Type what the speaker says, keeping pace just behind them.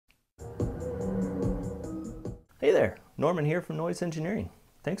Hey there, Norman here from Noise Engineering.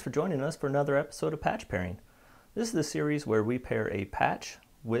 Thanks for joining us for another episode of Patch Pairing. This is the series where we pair a patch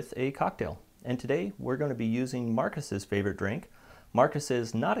with a cocktail. And today we're going to be using Markus's favorite drink. Markus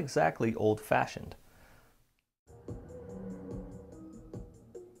is not exactly old-fashioned.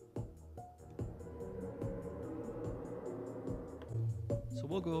 So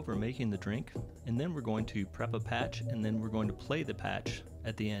we'll go over making the drink, and then we're going to prep a patch, and then we're going to play the patch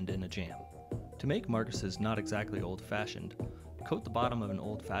at the end in a jam. To make Markus's not exactly old-fashioned, coat the bottom of an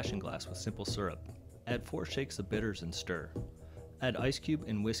old-fashioned glass with simple syrup. Add 4 shakes of bitters and stir. Add ice cube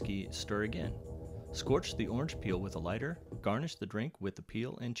and whiskey, stir again. Scorch the orange peel with a lighter. Garnish the drink with the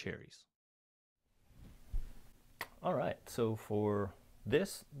peel and cherries. Alright, so for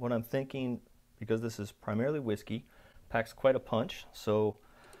this, what I'm thinking, because this is primarily whiskey, packs quite a punch, so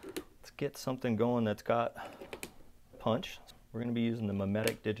let's get something going that's got punch. We're going to be using the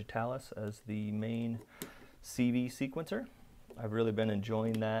Mimetic Digitalis as the main CV sequencer. I've really been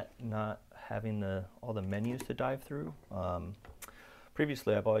enjoying that, not having all the menus to dive through.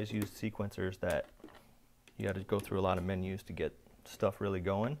 Previously, I've always used sequencers that you got to go through a lot of menus to get stuff really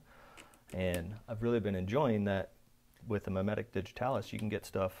going, and I've really been enjoying that with the Mimetic Digitalis. You can get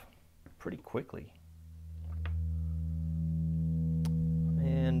stuff pretty quickly.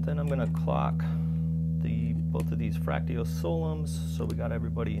 And then I'm going to clock both of these Fractio Solums, so we got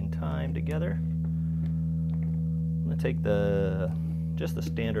everybody in time together. I'm going to take just the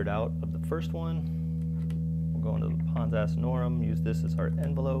standard out of the first one. We'll go into the Pons Asinorum, use this as our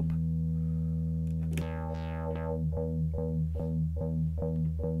envelope.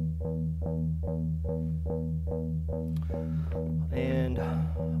 And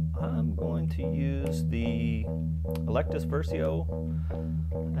I'm going to use the Electus Versio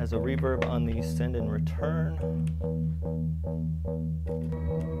as a reverb on the send and return.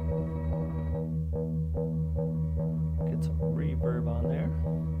 Get some reverb on there.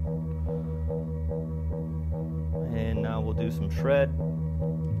 And now we'll do some shred.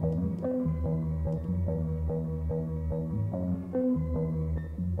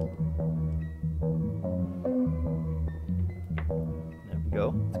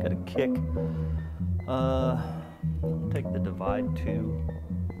 Go. It's got a kick. Take the divide 2,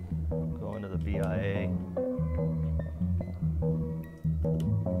 go into the BIA.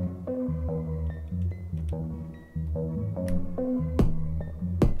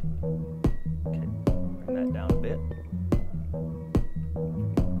 Okay, bring that down a bit.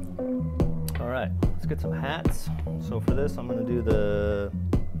 Alright, let's get some hats. So for this I'm going to do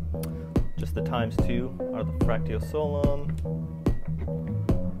just the ×2 out of the Fractio Solum.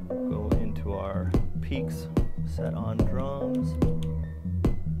 Our peaks set on drums.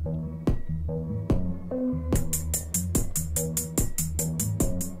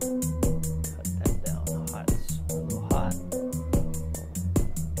 Cut that down hot, a little hot.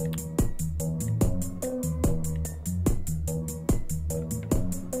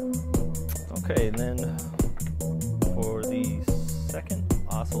 Okay, and then for the second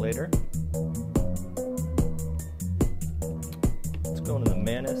oscillator, let's go into the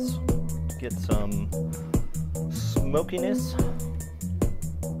Manus. Get some smokiness.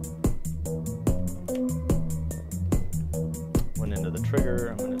 Went into the trigger.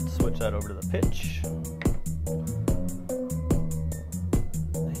 I'm going to switch that over to the pitch.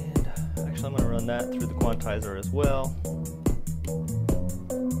 And actually I'm going to run that through the quantizer as well.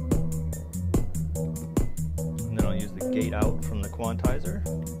 And then I'll use the gate out from the quantizer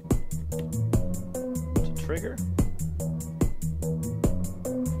to trigger.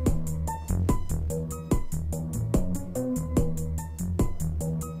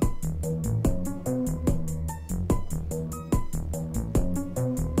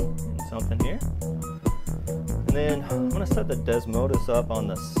 Here. And then I'm going to set the Desmodus up on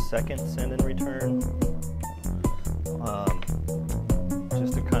the second send and return,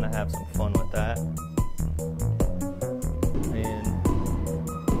 just to kind of have some fun with that. And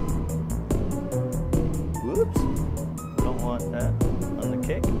whoops, we don't want that on the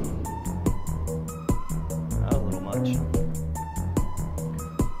kick. That was a little much.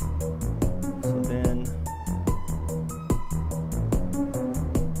 So then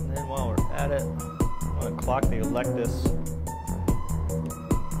I'm going to clock the Electus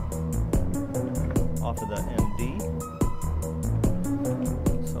off of the MD.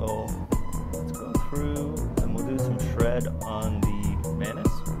 So let's go through and we'll do some shred on the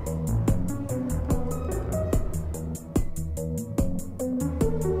Manus.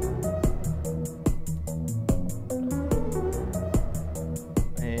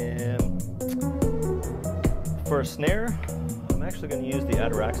 And for a snare, I'm actually going to use the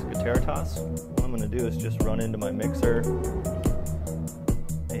Ataraxica. What I'm going to do is just run into my mixer,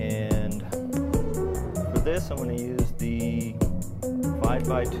 and for this I'm going to use the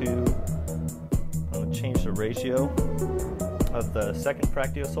 5x2. I'm going to change the ratio of the second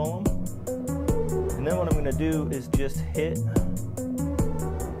Fractiosolum, and then what I'm going to do is just hit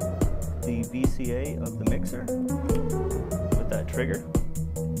the VCA of the mixer with that trigger.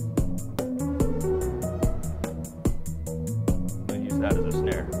 I'm going to use that as a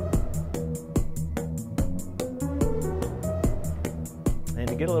snare. And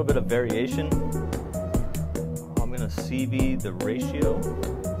to get a little bit of variation, I'm going to CV the ratio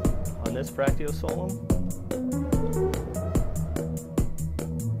on this Fractiosolum.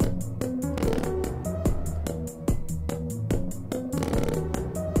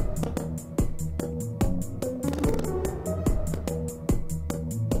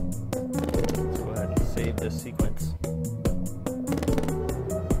 Save this sequence.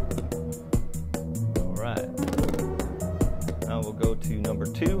 Alright, now we'll go to number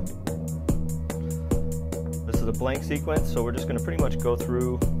 2. This is a blank sequence, so we're just going to pretty much go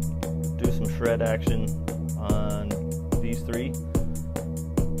through, do some shred action on these 3.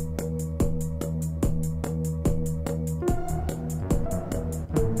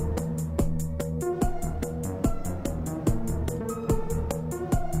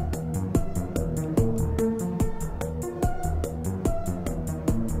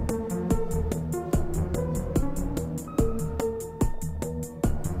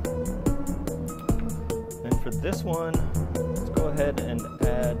 This one, let's go ahead and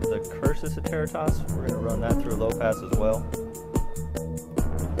add the Cursus Ateritas. We're going to run that through a low pass as well.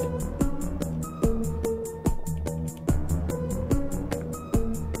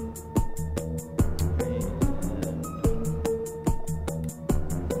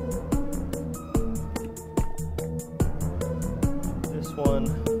 And this one,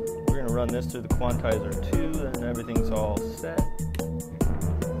 we're going to run this through the quantizer too, and everything's all set.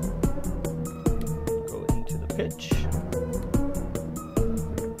 Pitch,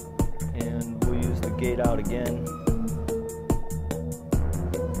 and we'll use the gate out again,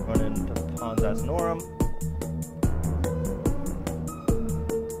 run into Pons Asinorum,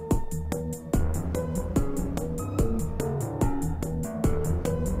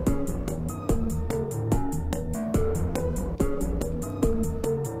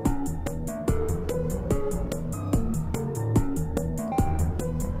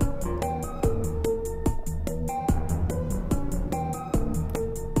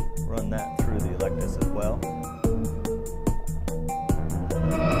 that through the Electus as well.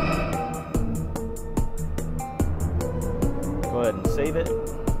 Go ahead and save it.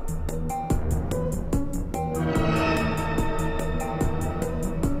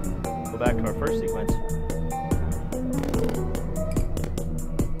 Go back to our first sequence.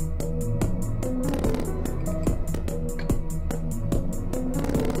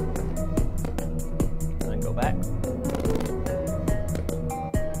 Then go back.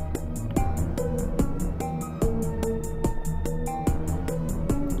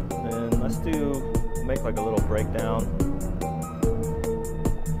 Make like a little breakdown.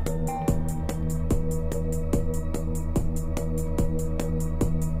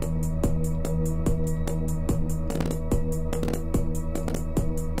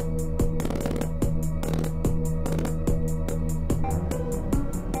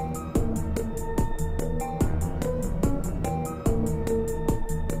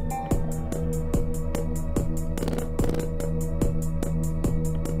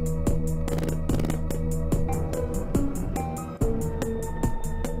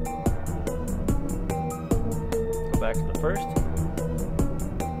 Back to the first.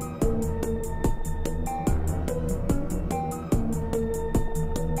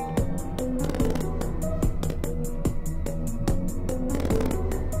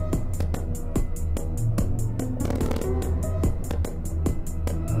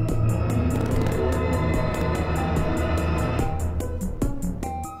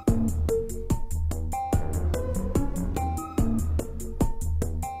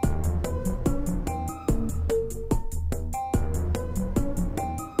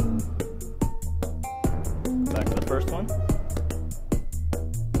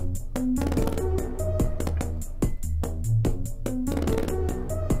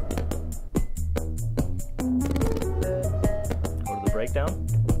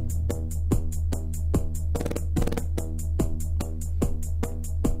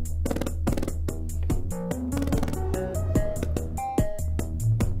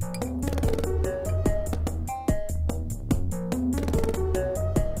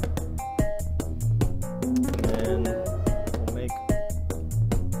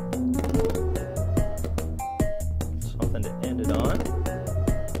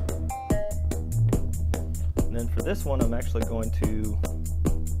 for this one, I'm actually going to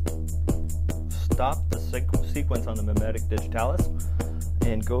stop the sequence on the mimetic digitalis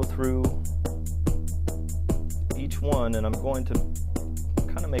and go through each one, and I'm going to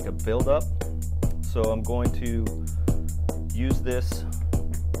kind of make a build up. So I'm going to use this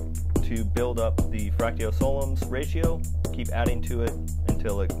to build up the Fractiosolum's ratio, keep adding to it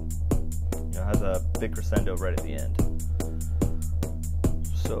until it has a big crescendo right at the end.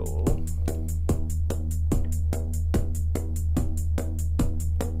 So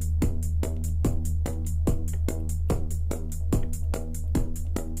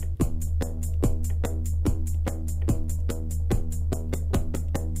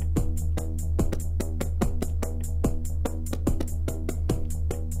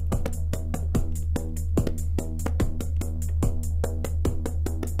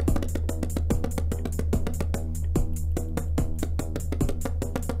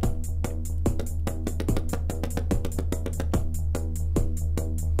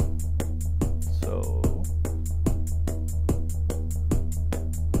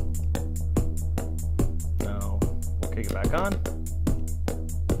back on.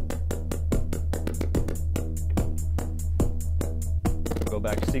 Go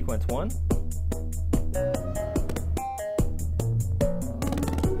back to sequence 1.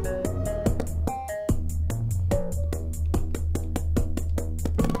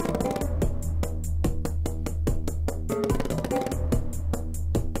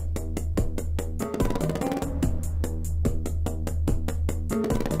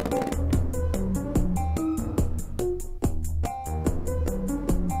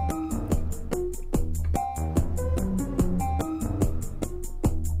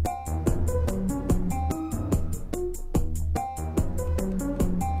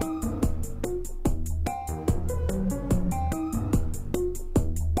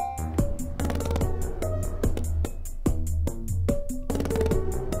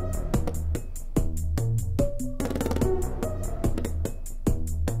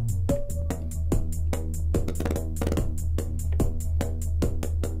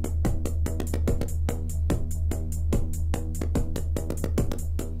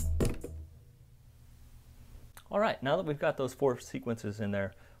 All right, now that we've got those 4 sequences in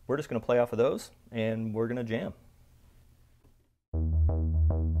there, we're just going to play off of those and we're going to jam.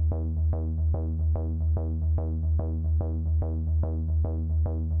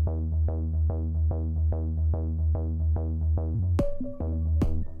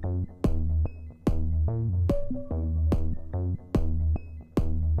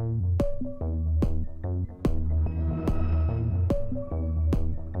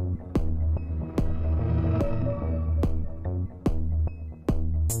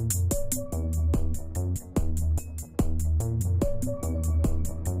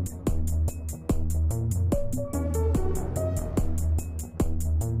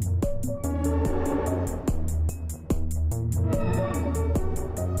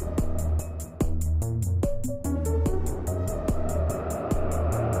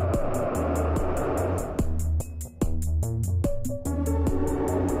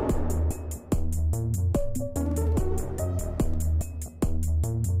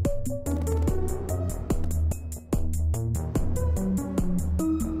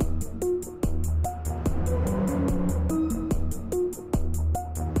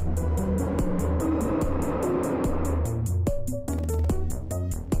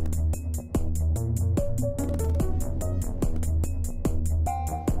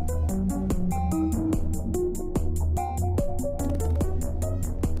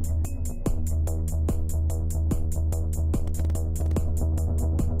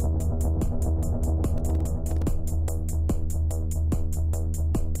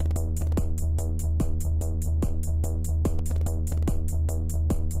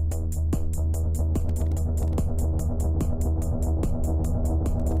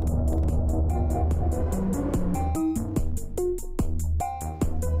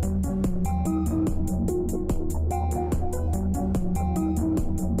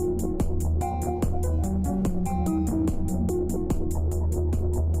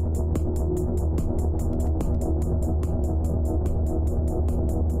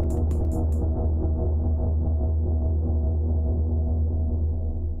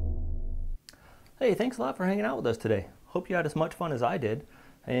 Hey, thanks a lot for hanging out with us today. Hope you had as much fun as I did.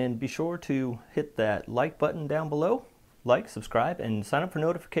 And be sure to hit that like button down below, like, subscribe, and sign up for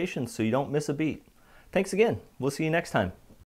notifications so you don't miss a beat. Thanks again. We'll see you next time.